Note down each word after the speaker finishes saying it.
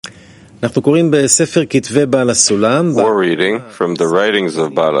We're reading from the writings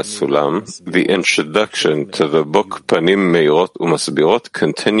of Baal HaSulam, the introduction to the book Panim, Meirot, uMasbirot,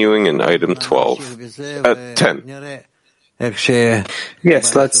 continuing in item 12. At 10.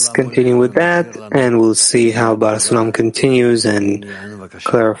 Yes, let's continue with that, and we'll see how Baal HaSulam continues and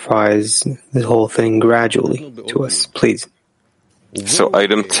clarifies the whole thing gradually to us. Please. So,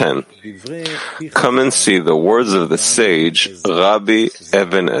 item 10. Come and see the words of the sage Rabbi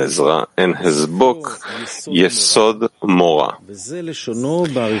Even Ezra in his book Yesod Mora.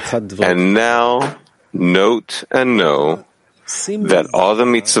 And now note and know that all the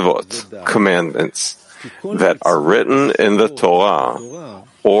mitzvot, commandments, that are written in the Torah,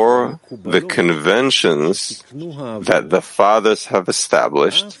 or the conventions that the fathers have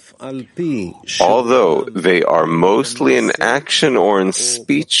established, although they are mostly in action or in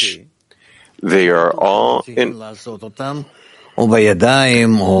speech, they are all in.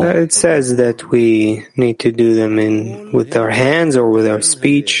 It says that we need to do them with our hands or with our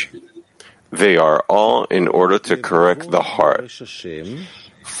speech. They are all in order to correct the heart.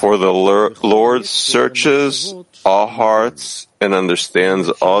 For the Lord searches all hearts and understands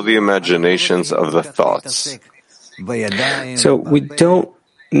all the imaginations of the thoughts. So we don't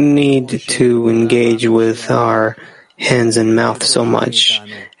need to engage with our hands and mouth so much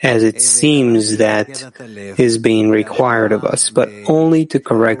as it seems that is being required of us, but only to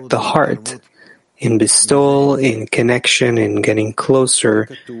correct the heart in bestowal, in connection, in getting closer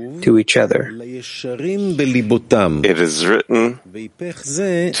to each other. It is written,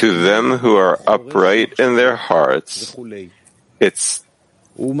 to them who are upright in their hearts, its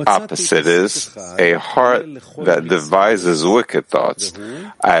opposite is a heart that devises wicked thoughts.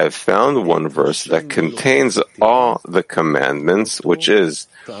 I have found one verse that contains all the commandments, which is,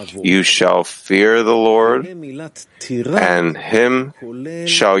 you shall fear the Lord, and him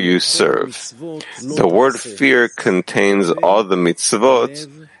shall you serve. The word fear contains all the mitzvot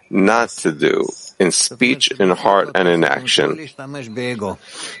not to do, in speech, in heart, and in action.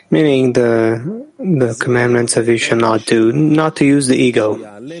 Meaning the commandments of you shall not do, not to use the ego.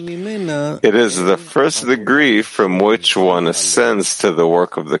 It is the first degree from which one ascends to the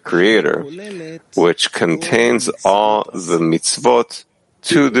work of the Creator, which contains all the mitzvot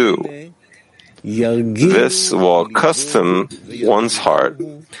to do. This will accustom one's heart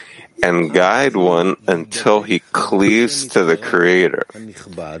and guide one until he cleaves to the Creator.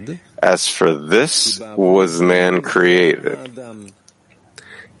 As for this was man created.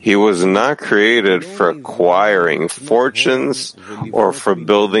 He was not created for acquiring fortunes or for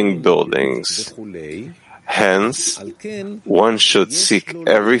building buildings. Hence, one should seek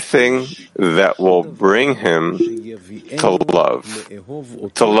everything that will bring him to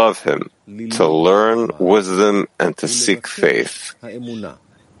love him, to learn wisdom, and to seek faith.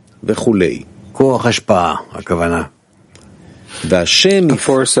 A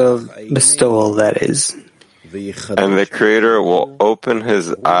force of bestowal, that is. And the Creator will open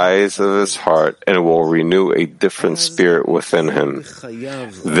his eyes of his heart and will renew a different spirit within him.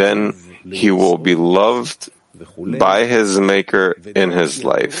 Then he will be loved by his Maker in his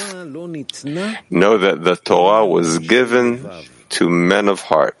life. Know that the Torah was given to men of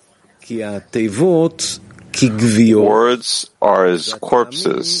heart. Words are as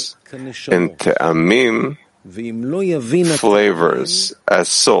corpses, and te'amim, flavors, as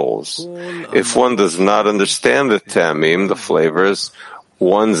souls. If one does not understand the te'amim, the flavors,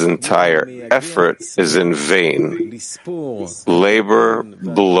 one's entire effort is in vain, labor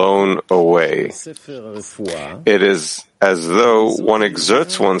blown away. It is as though one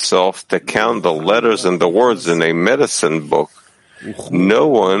exerts oneself to count the letters and the words in a medicine book.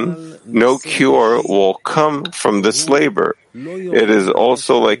 No cure will come from this labor. It is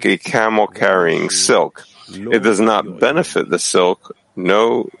also like a camel carrying silk. It does not benefit the silk,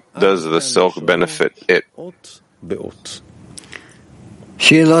 nor does the silk benefit it.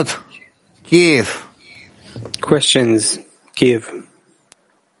 Questions, Kiev.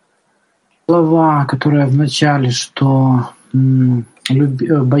 Слова, которые в начале, что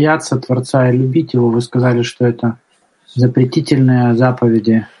бояться Творца и любить Его, вы сказали, что это запретительные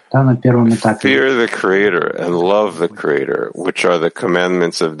заповеди, да, на первом этапе. Fear the Creator and love the Creator, which are the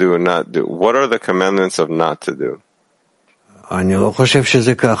commandments of do and not do. What are the commandments of not to do? I don't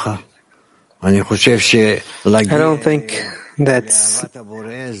think that's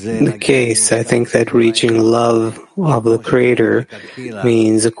the case. I think that reaching love of the Creator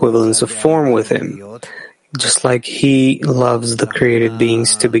means equivalence of form with Him. Just like He loves the created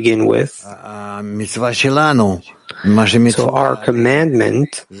beings to begin with, So our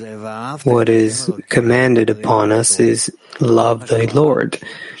commandment, what is commanded upon us, is love thy Lord,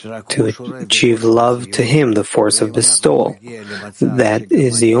 to achieve love to him, the force of bestowal. That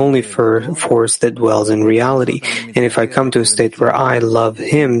is the only force that dwells in reality. And if I come to a state where I love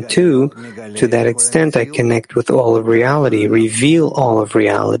him too, to that extent I connect with all of reality, reveal all of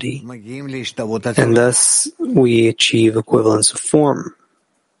reality, and thus we achieve equivalence of form.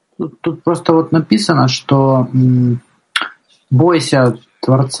 Тут просто вот написано, что бойся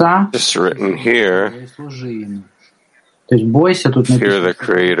Творца, Just written here, и служи ему. То есть бойся тут fear the написано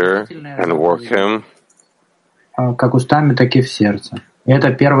Creator and work Him. как устами, так и в сердце. И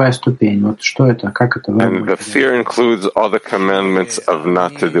это первая ступень. Вот что это? Как это? And the fear includes all the commandments of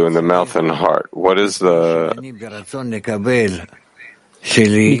not to do in the mouth and heart. What is the...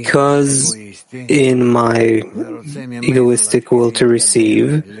 Because in my egoistic will to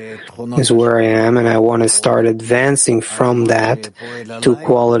receive is where I am, and I want to start advancing from that to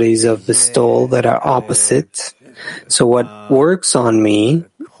qualities of bestowal that are opposite. So what works on me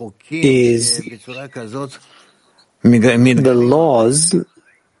is the laws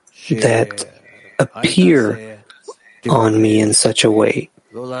that appear on me in such a way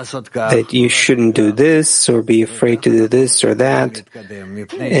that you shouldn't do this or be afraid to do this or that.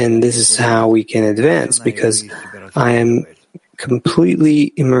 And this is how we can advance, because I am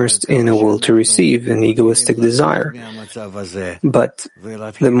completely immersed in a will to receive, an egoistic desire. But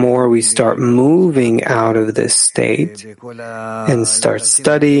the more we start moving out of this state and start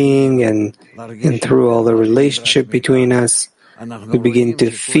studying and through all the relationship between us, we begin to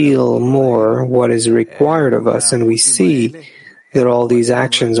feel more what is required of us, and we see that all these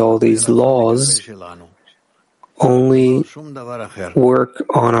actions, all these laws only work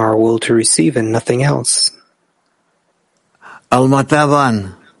on our will to receive and nothing else. Almata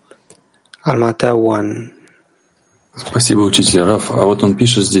 1. Спасибо, учитель Раф. А вот он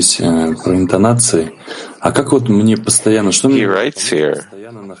пишет здесь про интонации. А как вот мне постоянно, что мне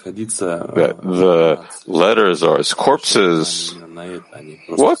постоянно находиться... The letters are as corpses.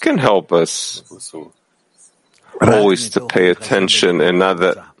 What can help us always to pay attention and not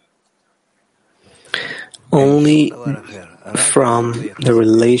that... Only from the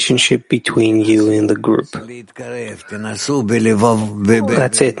relationship between you and the group.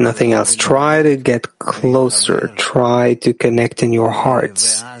 That's it, nothing else. Try to get closer. Try to connect in your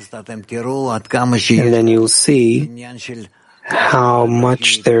hearts. And then you'll see how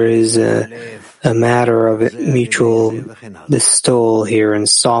much there is a matter of mutual bestowal here and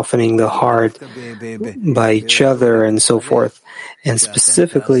softening the heart by each other and so forth. And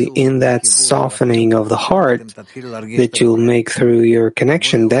specifically in that softening of the heart that you'll make through your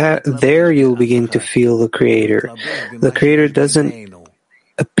connection, there you'll begin to feel the Creator. The Creator doesn't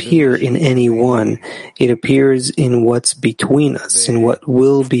appear in anyone. It appears in what's between us, in what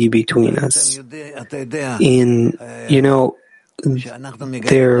will be between us.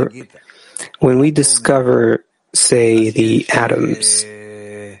 When we discover, say, the atoms,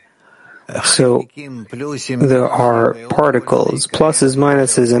 so there are particles, pluses,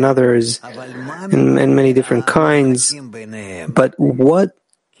 minuses, and others, and many different kinds. But what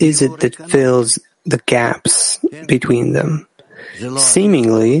is it that fills the gaps between them?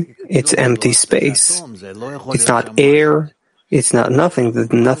 Seemingly, it's empty space. It's not air. It's not nothing.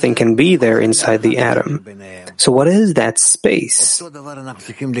 Nothing can be there inside the atom. So what is that space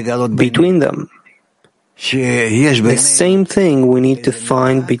between them? The same thing we need to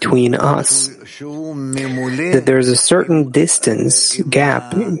find between us, that there's a certain distance,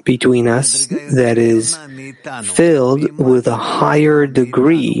 gap between us that is filled with a higher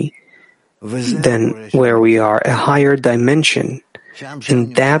degree than where we are, a higher dimension.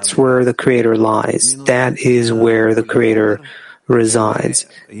 And that's where the Creator lies. That is where the Creator resides,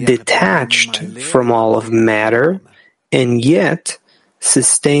 detached from all of matter, and yet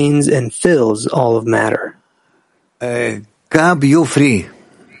sustains and fills all of matter. Kabu 3.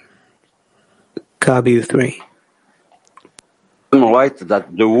 Right, that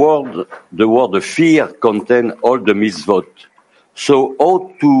the word fear contains all the mitzvot. So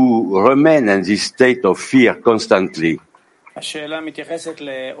how to remain in this state of fear constantly? השאלה מתייחסת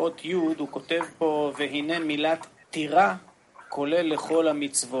לאות י', הוא כותב פה, והנה מילת תירה כולל לכל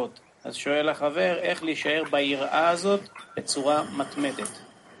המצוות. אז שואל החבר, איך להישאר ביראה הזאת בצורה מתמדת?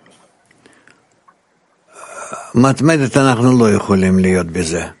 מתמדת אנחנו לא יכולים להיות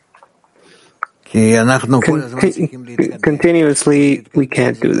בזה. Continuously, we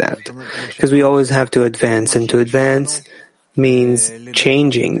can't do that. Because we always have to advance, and to advance means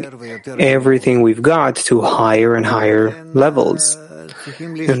changing everything we've got to higher and higher levels.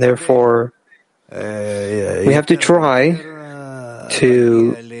 And therefore, We have to try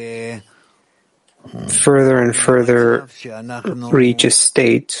to further and further reach a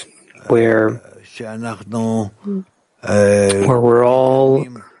state where we're all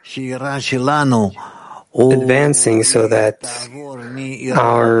advancing so that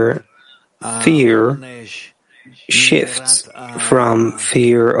our fear shifts from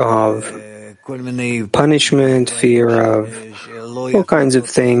fear of punishment, fear of all kinds of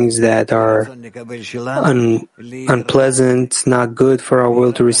things that are unpleasant, not good for our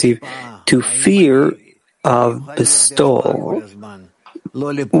will to receive, to fear of bestowal.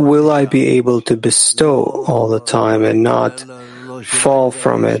 Will I be able to bestow all the time and not fall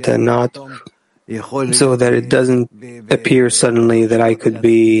from it, and not so that it doesn't appear suddenly that I could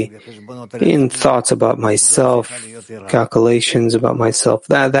be in thoughts about myself, calculations about myself.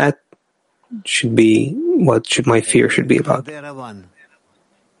 That should be what my fear should be about.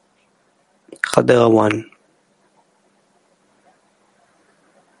 Chadera 1.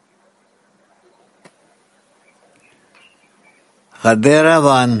 Chadera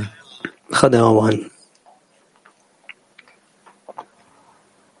 1.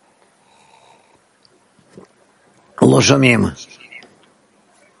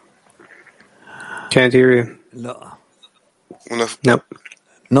 Can't hear you. Nope.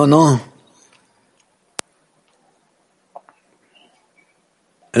 No.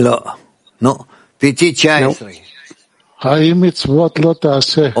 PT 19.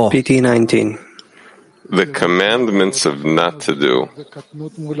 PT 19. The commandments of not to do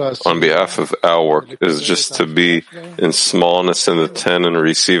on behalf of our work is just to be in smallness in the 10 and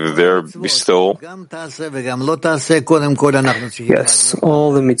receive their bestowal. Yes,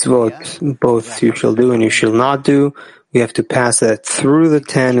 all the mitzvot, both you shall do and you shall not do, we have to pass that through the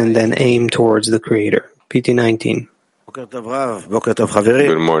 10 and then aim towards the Creator. PT 19. Good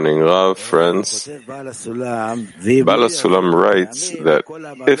morning, Rav, friends. Baal HaSulam writes that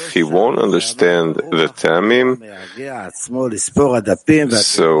if he won't understand the Tamim,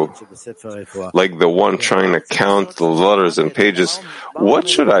 so like the one trying to count the letters and pages, what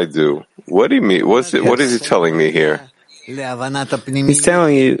should I do? What do you mean? What is he telling me here? He's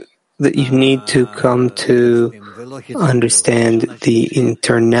telling you that you need to come to understand the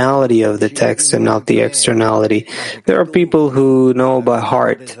internality of the text and not the externality. There are people who know by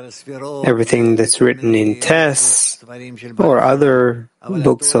heart everything that's written in Tess or other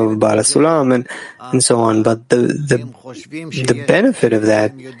books of Baal HaSulam and so on, but the benefit of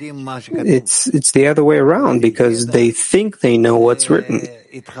that, it's the other way around, because they think they know what's written.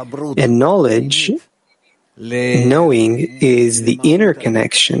 And knowledge, knowing, is the inner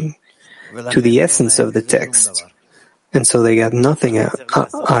connection to the essence of the text. And so they got nothing out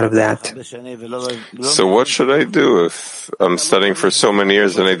of that. So what should I do if I'm studying for so many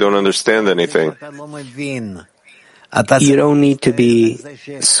years and I don't understand anything? You don't need to be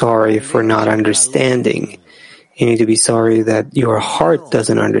sorry for not understanding. You need to be sorry that your heart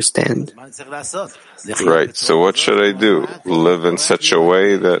doesn't understand. Right. So what should I do? Live in such a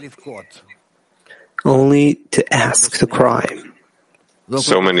way that... Only to ask, to cry.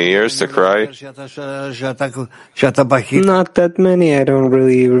 So many years to cry? Not that many. I don't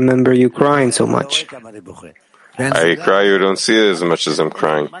really remember you crying so much. I cry, you don't see it as much as I'm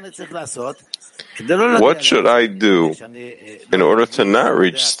crying. What should I do in order to not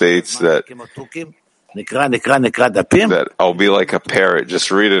reach states that I'll be like a parrot, just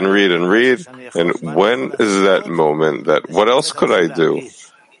read and read and read? And when is that moment that, what else could I do?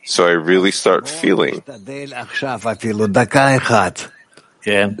 So I really start feeling.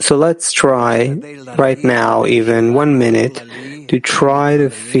 So let's try right now, even 1 minute, to try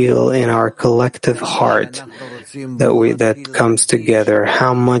to feel in our collective heart that comes together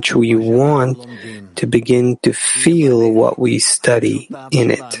how much we want to begin to feel what we study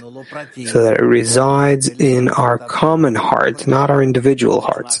in it, so that it resides in our common heart, not our individual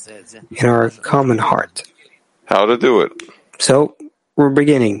hearts, in our common heart. How to do it? So we're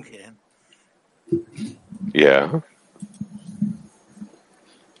beginning. Yeah.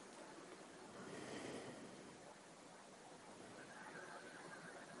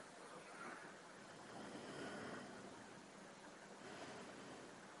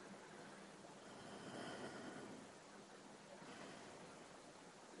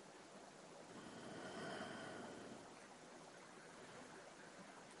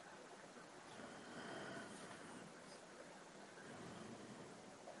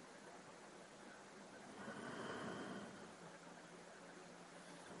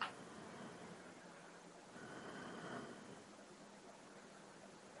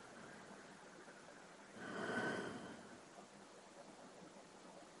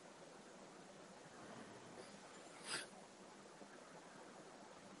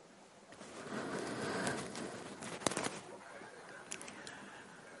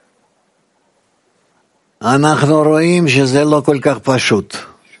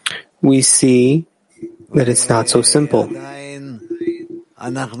 We see that it's not so simple.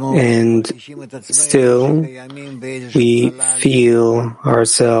 And still, we feel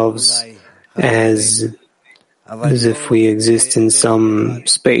ourselves as if we exist in some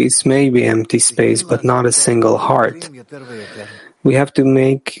space, maybe empty space, but not a single heart. We have to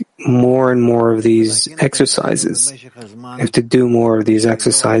make more and more of these exercises. We have to do more of these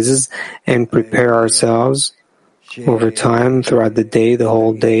exercises and prepare ourselves over time, throughout the day, the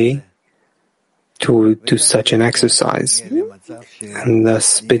whole day, to do such an exercise. And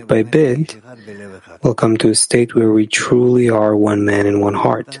thus, bit by bit, we'll come to a state where we truly are one man and one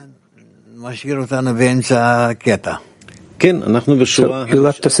heart. So you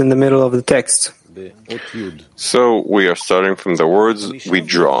left us in the middle of the text. So we are starting from the words we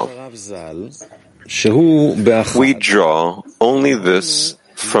draw. We draw only this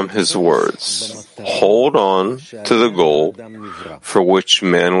from his words. Hold on to the goal for which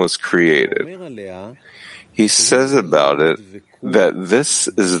man was created. He says about it that this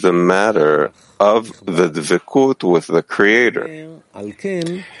is the matter of the dvikut with the Creator.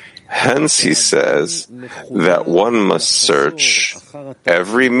 Hence he says that one must search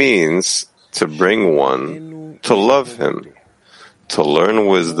every means to bring one to love him, to learn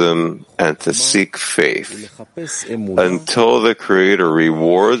wisdom, and to seek faith, until the Creator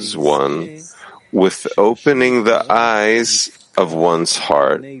rewards one with opening the eyes of one's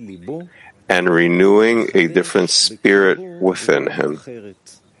heart and renewing a different spirit within him.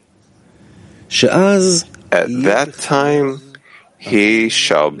 At that time, he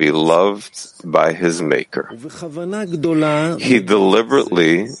shall be loved by his Maker. He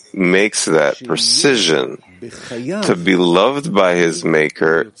deliberately makes that precision to be loved by his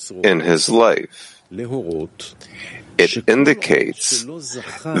Maker in his life. It indicates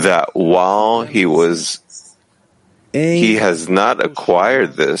that while he has not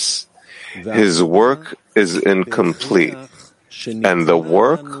acquired this, his work is incomplete, and the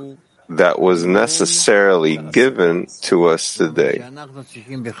work that was necessarily given to us today.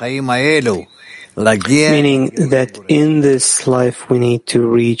 Meaning that in this life we need to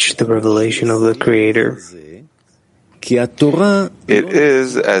reach the revelation of the Creator. It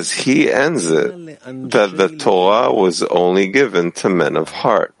is, as he ends it, that the Torah was only given to men of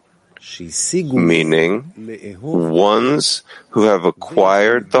heart, meaning ones who have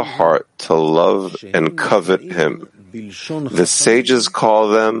acquired the heart to love and covet him. The sages call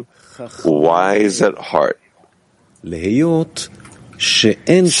them wise at heart,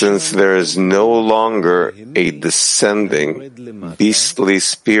 since there is no longer a descending beastly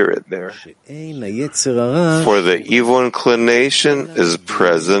spirit there. For the evil inclination is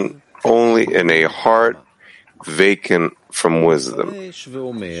present only in a heart vacant from wisdom.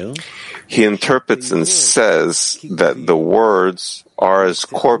 He interprets and says that the words are as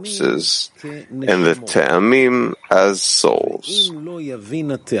corpses and the te'amim as souls.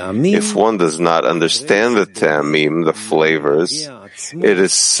 If one does not understand the te'amim, the flavors, it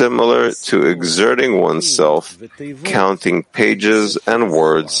is similar to exerting oneself, counting pages and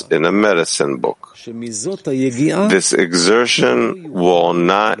words in a medicine book. This exertion will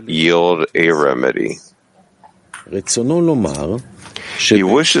not yield a remedy. He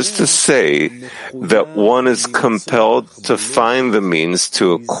wishes to say that one is compelled to find the means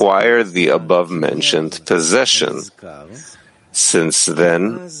to acquire the above-mentioned possession, since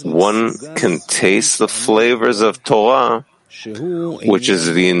then one can taste the flavors of Torah, which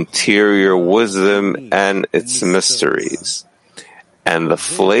is the interior wisdom and its mysteries, and the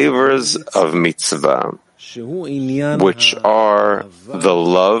flavors of mitzvah, which are the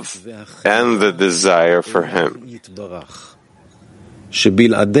love and the desire for him.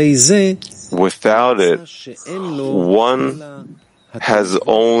 Without it, one has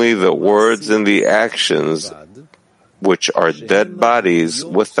only the words and the actions, which are dead bodies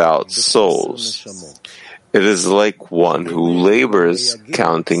without souls. It is like one who labors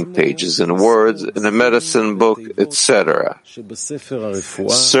counting pages and words in a medicine book, etc.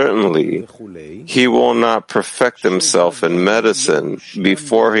 Certainly, he will not perfect himself in medicine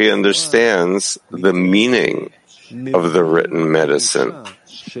before he understands the meaning of the written medicine.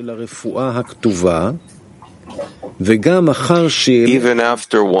 Even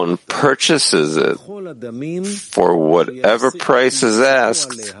after one purchases it, for whatever price is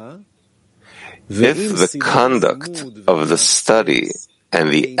asked, if the conduct of the study and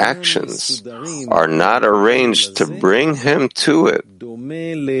the actions are not arranged to bring him to it.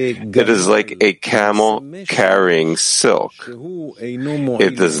 It is like a camel carrying silk.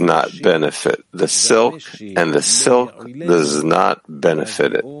 It does not benefit the silk, and the silk does not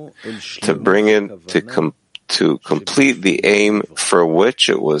benefit it to bring it to complete the aim for which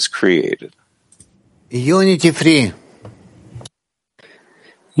it was created. Unity 3.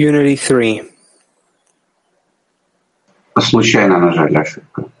 Unity 3. случайно нажали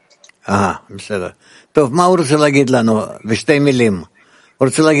ошибку. בסדר. טוב, מה הוא רוצה להגיד לנו? בשתי מילים. הוא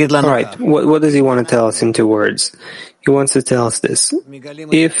רוצה להגיד לנו... All right, what does he want to tell us in 2 words? He wants to tell us this.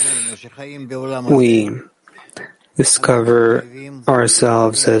 If we discover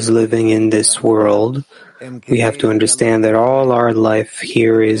ourselves as living in this world, we have to understand that all our life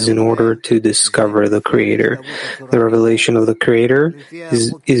here is in order to discover the Creator. The revelation of the Creator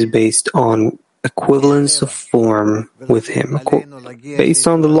is based on equivalence of form with Him, based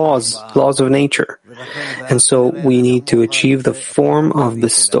on the laws of nature. And so we need to achieve the form of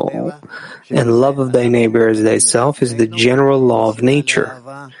bestowal. And love of thy neighbor as thyself is the general law of nature.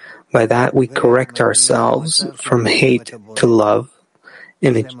 By that we correct ourselves from hate to love,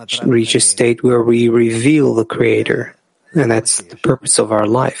 and reach a state where we reveal the Creator. And that's the purpose of our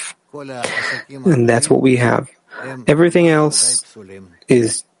life. And that's what we have. Everything else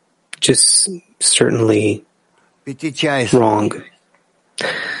is just certainly wrong.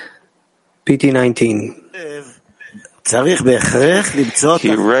 PT 19. He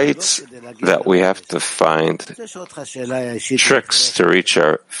writes that we have to find tricks to reach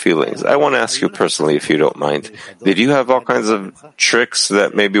our feelings. I want to ask you personally, if you don't mind, did you have all kinds of tricks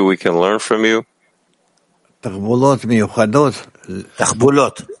that maybe we can learn from you?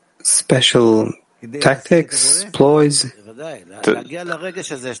 Special tactics, ploys,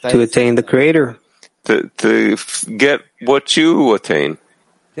 to attain the Creator. To get what you attain.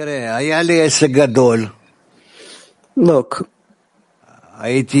 Look,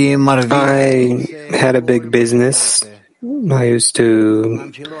 I had a big business. I used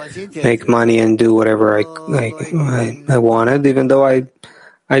to make money and do whatever I wanted, even though I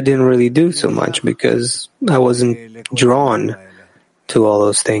didn't really do so much because I wasn't drawn to all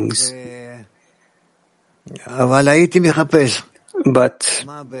those things. But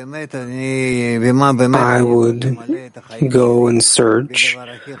I would go and search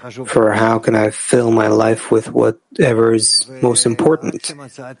for how can I fill my life with whatever is most important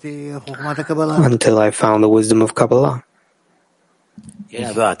until I found the wisdom of Kabbalah.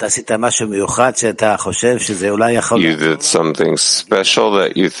 You did something special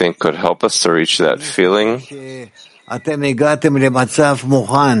that you think could help us to reach that feeling? I think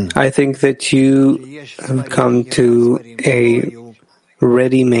that you have come to a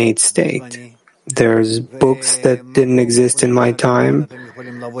ready-made state. There's books that didn't exist in my time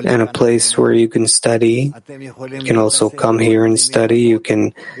and a place where you can study. You can also come here and study. You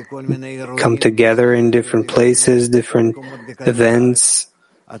can come together in different places, different events,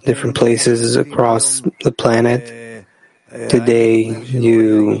 different places across the planet. Today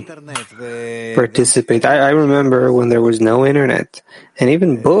you participate. I remember when there was no internet and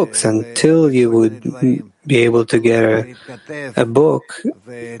even books, until you would be able to get a book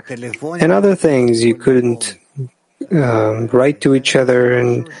and other things. You couldn't write to each other,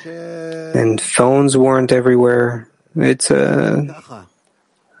 and phones weren't everywhere. It's a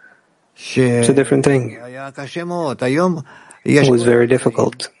different thing. It was very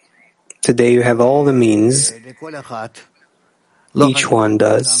difficult. Today you have all the means. Each one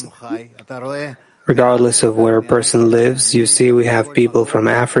does. Regardless of where a person lives, you see we have people from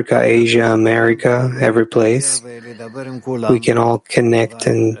Africa, Asia, America, every place. We can all connect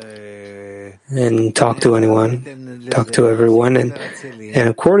and talk to anyone, talk to everyone, and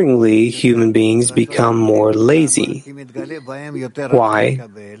accordingly human beings become more lazy. Why?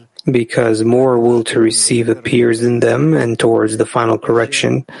 Because more will to receive appears in them, and towards the final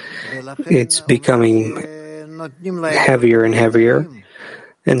correction, it's becoming heavier and heavier.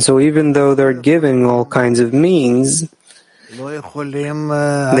 And so even though they're given all kinds of means,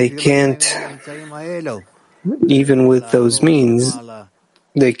 they can't, even with those means,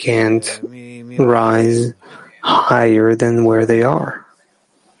 they can't rise higher than where they are.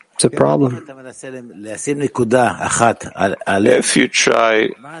 It's a problem. If you try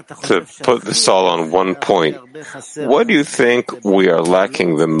to put this all on one point, what do you think we are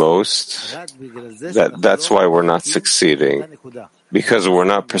lacking the most? That's why we're not succeeding. Because we're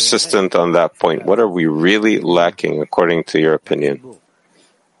not persistent on that point. What are we really lacking, according to your opinion?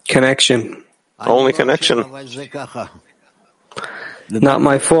 Connection. Only connection. Not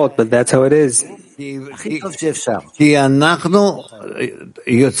my fault, but that's how it is.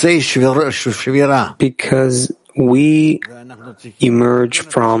 Because we emerge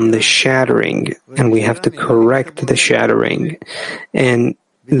from the shattering, and we have to correct the shattering. And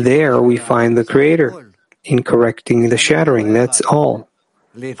there we find the Creator in correcting the shattering. That's all.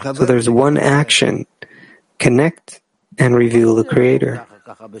 So there's one action: connect and reveal the Creator.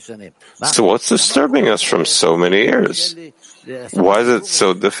 So what's disturbing us from so many years? Why is it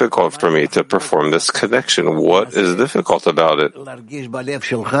so difficult for me to perform this connection? What is difficult about it?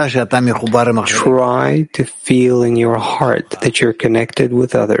 Try to feel in your heart that you're connected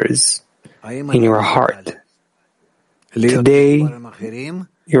with others. In your heart. Today,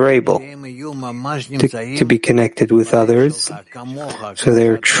 you're able to be connected with others, so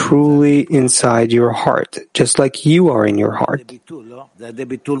they're truly inside your heart, just like you are in your heart.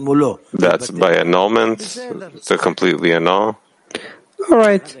 That's by annulment, to completely annul? All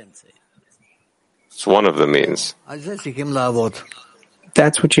right. It's one of the means.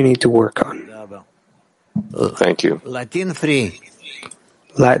 That's what you need to work on. Thank you. Latin 3.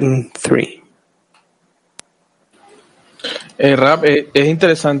 Latin 3. Rab, es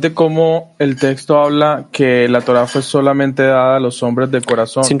interesante cómo el texto habla que la Torah fue solamente dada a los hombres de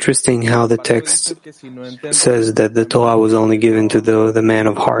corazón. It's interesting how the text says that the Torah was only given to the man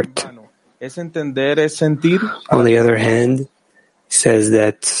of heart. Es entender, es sentir. On the other hand, it says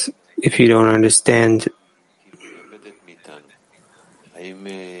that if you don't understand,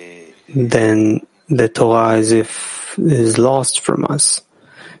 then the Torah is lost from us.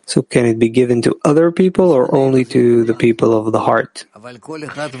 So can it be given to other people or only to the people of the heart?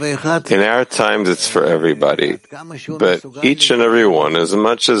 In our times, it's for everybody, but each and every one, as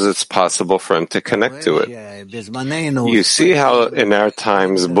much as it's possible for him to connect to it. You see how in our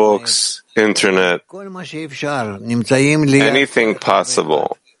times, books, internet, anything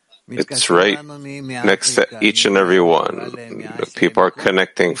possible, it's right next to each and every one. People are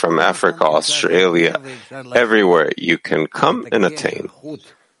connecting from Africa, Australia, everywhere. You can come and attain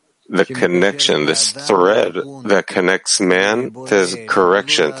the connection, this thread that connects man to his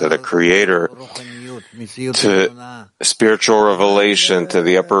correction, to the Creator, to spiritual revelation, to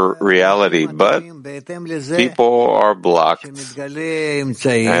the upper reality. But people are blocked, and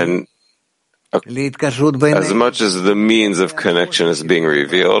as much as the means of connection is being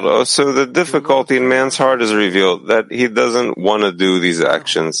revealed, also the difficulty in man's heart is revealed, that he doesn't want to do these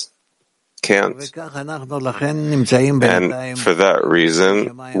actions. Can't. And for that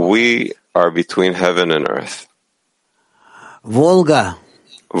reason, we are between heaven and earth. Volga.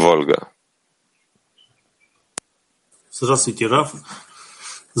 Здравствуйте, Рав.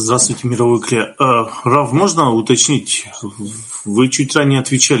 Здравствуйте, мировой клей. Рав, можно уточнить? Вы чуть ранее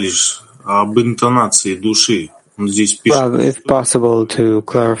отвечали об интонации души. Здесь пишет. If possible to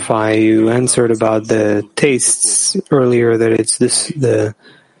clarify, you answered about the tastes earlier, that it's the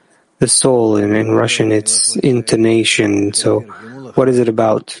soul, in Russian it's intonation. So what is it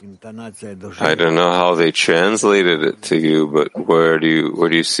about? I don't know how they translated it to you, but where do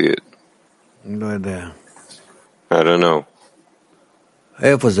you see it? I don't know.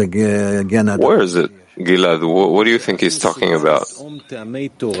 Where is it? Gilad, what do you think he's talking about?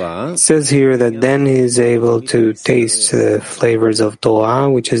 It says here that then he is able to taste the flavors of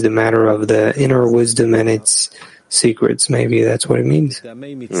Torah, which is the matter of the inner wisdom and its secrets. Maybe that's what it means.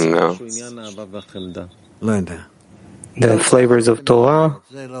 No. The flavors of Torah?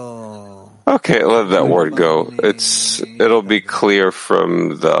 Okay, let that word go. It'll be clear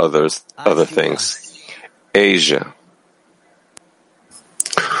from the other things. Asia.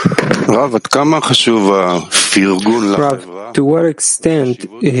 Rav, to what extent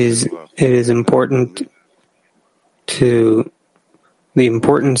it is important to the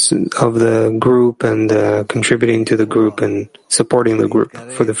importance of the group and contributing to the group and supporting the group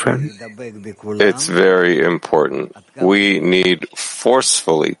for the friend? It's very important. We need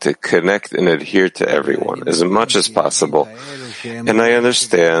forcefully to connect and adhere to everyone as much as possible. And I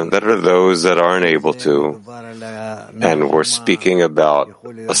understand that are those that aren't able to. And we're speaking about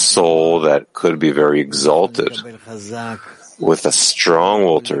a soul that could be very exalted, with a strong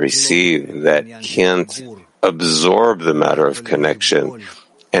will to receive, that can't absorb the matter of connection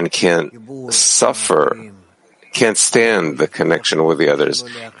and can't stand the connection with the others,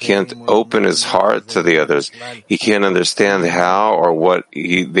 can't open his heart to the others. He can't understand how or what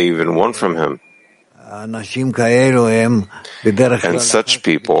they even want from him. And such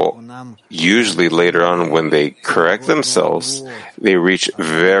people, usually later on when they correct themselves, they reach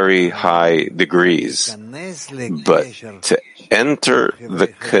very high degrees. But to enter the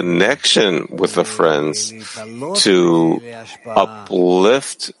connection with the friends to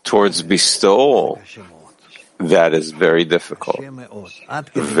uplift towards bestowal, that is very difficult.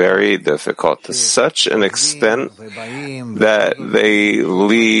 Very difficult to such an extent that they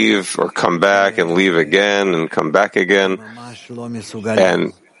leave or come back and leave again and come back again,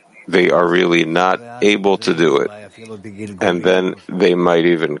 and they are really not able to do it. And then they might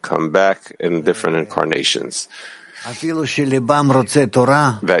even come back in different incarnations. That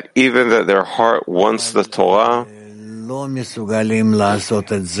even that their heart wants the Torah,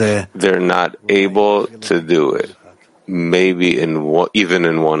 they're not able to do it. Maybe even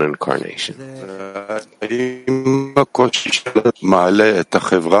in one incarnation.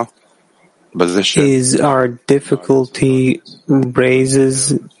 Is our difficulty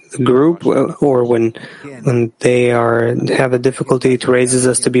raises the group, or when they have a difficulty, it raises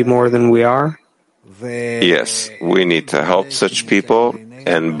us to be more than we are? Yes, we need to help such people,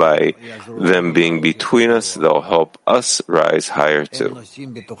 and by them being between us, they'll help us rise higher too.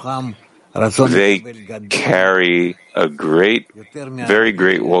 They carry a very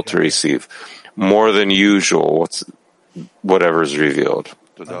great will to receive, more than usual, whatever is revealed.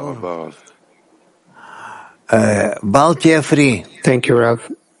 Baltia 3. Thank you, Rav.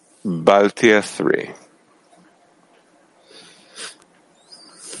 Baltia 3.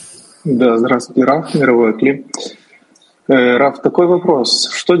 Да, здравствуйте, Раф, мировой клип. Раф, такой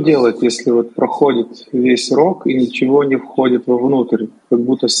вопрос. Что делать, если вот проходит весь урок и ничего не входит вовнутрь, как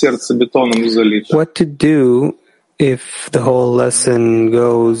будто сердце бетоном залито? What to do if the whole lesson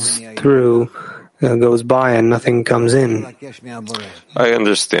goes by and nothing comes in? I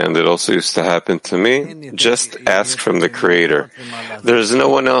understand. It also used to happen to me. Just ask from the Creator. There's no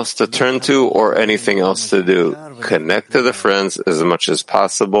one else to turn to or anything else to do. Connect to the friends as much as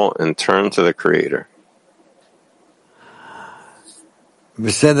possible and turn to the Creator.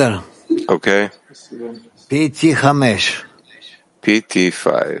 Okay? PT 5. PT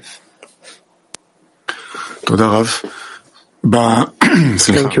 5.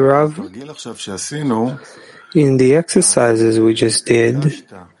 Thank you, Rav. In the exercises we just did,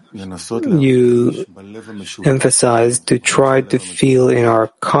 you emphasized to try to feel in our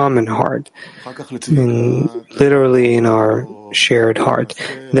common heart, literally in our shared heart.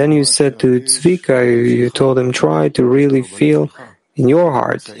 Then you said to Tzvika, you told him, try to really feel in your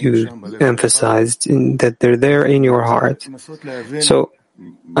heart. You emphasized that they're there in your heart. So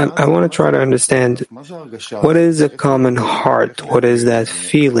I want to try to understand, what is a common heart? What is that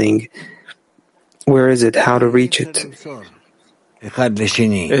feeling? Where is it? How to reach it?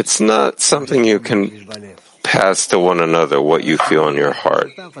 It's not something you can pass to one another, what you feel in your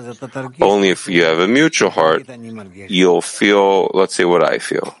heart. Only if you have a mutual heart, you'll feel, let's say, what I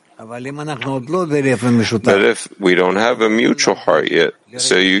feel. But if we don't have a mutual heart yet,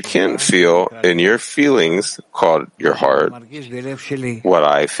 so you can't feel in your feelings, called your heart, what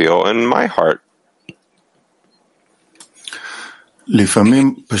I feel in my heart.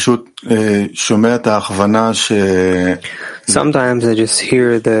 Sometimes I just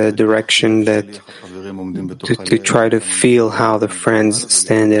hear the direction that to try to feel how the friends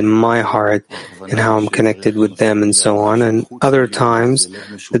stand in my heart and how I'm connected with them and so on. And other times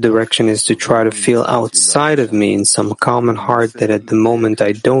the direction is to try to feel outside of me in some common heart that at the moment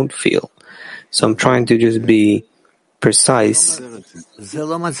I don't feel. So I'm trying to just be precise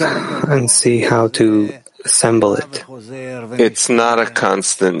and see how to assemble it. It's not a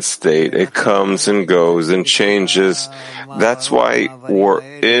constant state. It comes and goes and changes. That's why we're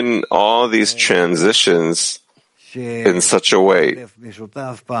in all these transitions in such a way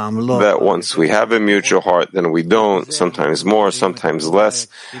that once we have a mutual heart, then we don't, sometimes more, sometimes less.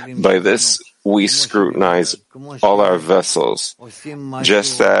 By this, we scrutinize all our vessels,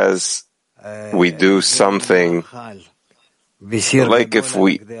 just as we do something, like if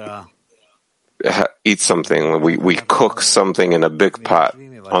we eat something, we cook something in a big pot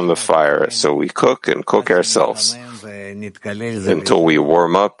on the fire. So we cook and cook ourselves until we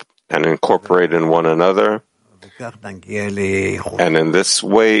warm up and incorporate in one another. And in this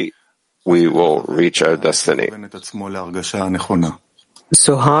way, we will reach our destiny.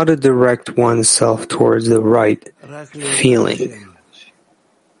 So how to direct oneself towards the right feeling?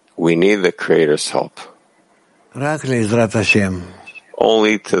 We need the Creator's help.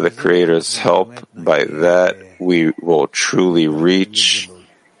 Only to the Creator's help. By that, we will truly reach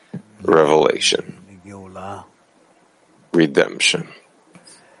revelation, redemption.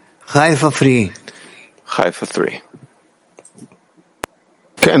 Haifa 3. Haifa 3.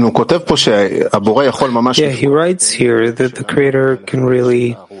 Yeah, he writes here that the Creator can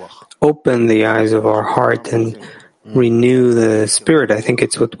really open the eyes of our heart and renew the spirit. I think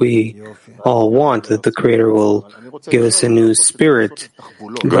it's what we all want, that the Creator will give us a new spirit.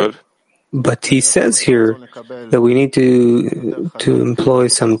 Good. But he says here that we need to employ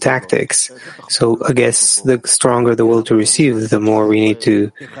some tactics. So I guess the stronger the will to receive, the more we need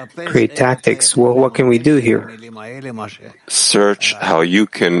to create tactics. Well, what can we do here? Search how you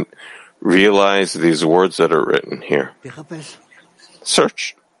can realize these words that are written here.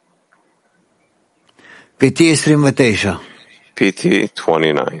 Search. PT 29. PT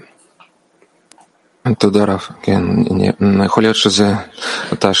 29. תודה רב, כן, יכול להיות שזה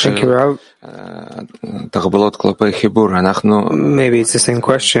אותה שאלה, תחבולות כלפי חיבור, אנחנו... Maybe it's the same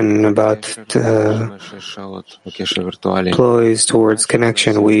question about ploys towards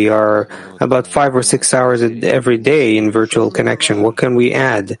connection. We are about 5 or 6 hours every day in virtual connection. What can we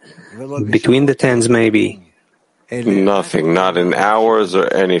add? Between the tens, maybe. Nothing, not in hours or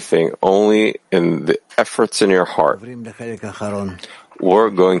anything, only in the efforts in your heart.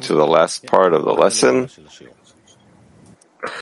 We're going to the last part of the lesson,